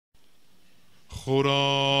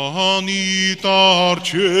Խորանի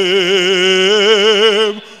տարջև,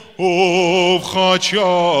 ով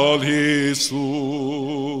խաչյալ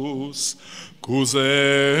Հիսուս,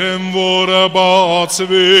 կուզեմ, որը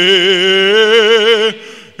բացվե,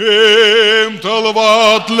 եմ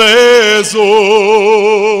տլված լեզոս,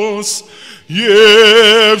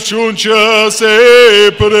 և շունչս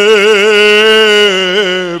էպրև,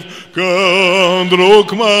 կնդրուկ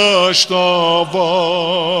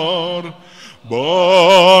մաշտավար,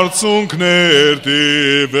 բարձունքներ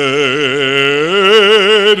տիվեր,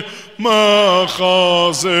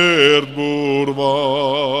 մախազերդ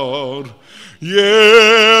բուրվար,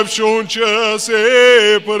 և շունչս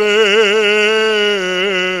էպրև,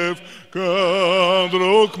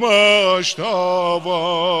 կնդրուկ մաշտավար,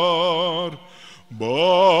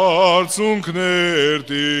 բարձունքներ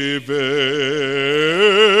տիվեր,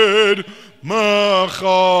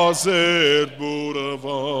 մախազերդ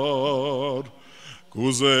բուրվար,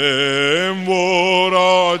 կուզեմ, որ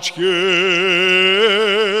աչքես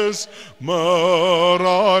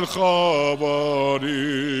մռայլ խավարին,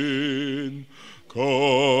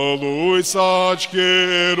 կալույս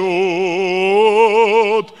աչքերոտ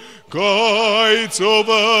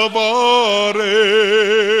կայծով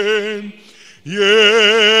վարեն,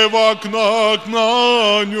 և ակնակն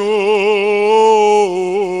անյոտ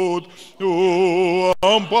ու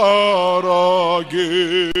ամպարագեց,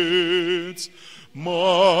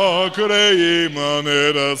 մակրեի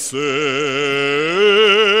մներս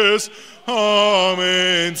ես,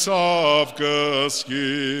 ամեն ցավ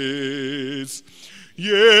կսկից,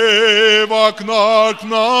 և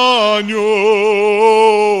ակնակն անյոտ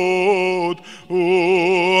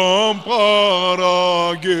ու ամպարագեց,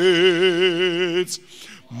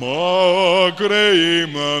 մակրեի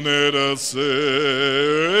մներս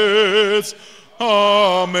ես,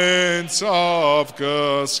 ամեն ցավ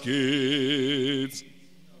կսկից,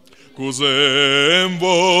 կուզեմ,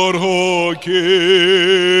 որ հոգես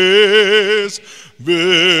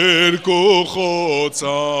վեր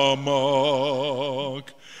կոխոցամակ,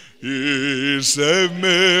 իր սև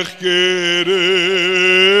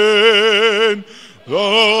մեղքերեն,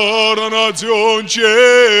 դառնացյոն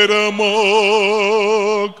չերմակ,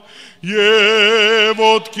 և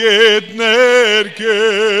ոտքետ ներքև,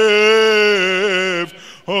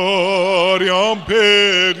 արյան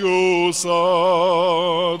պերյուսած,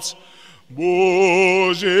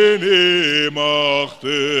 բոժենի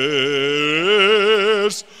մաղթերս,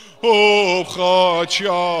 ով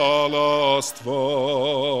խաչյալ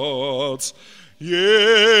Աստված,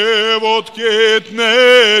 և ոտքետ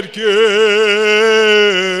ներքև,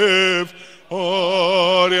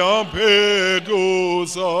 արյան պերյուսած,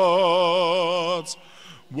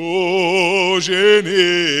 բոժենի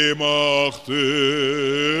մաղթերս,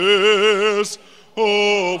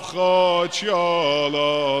 ով խաչյալ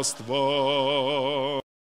Աստված,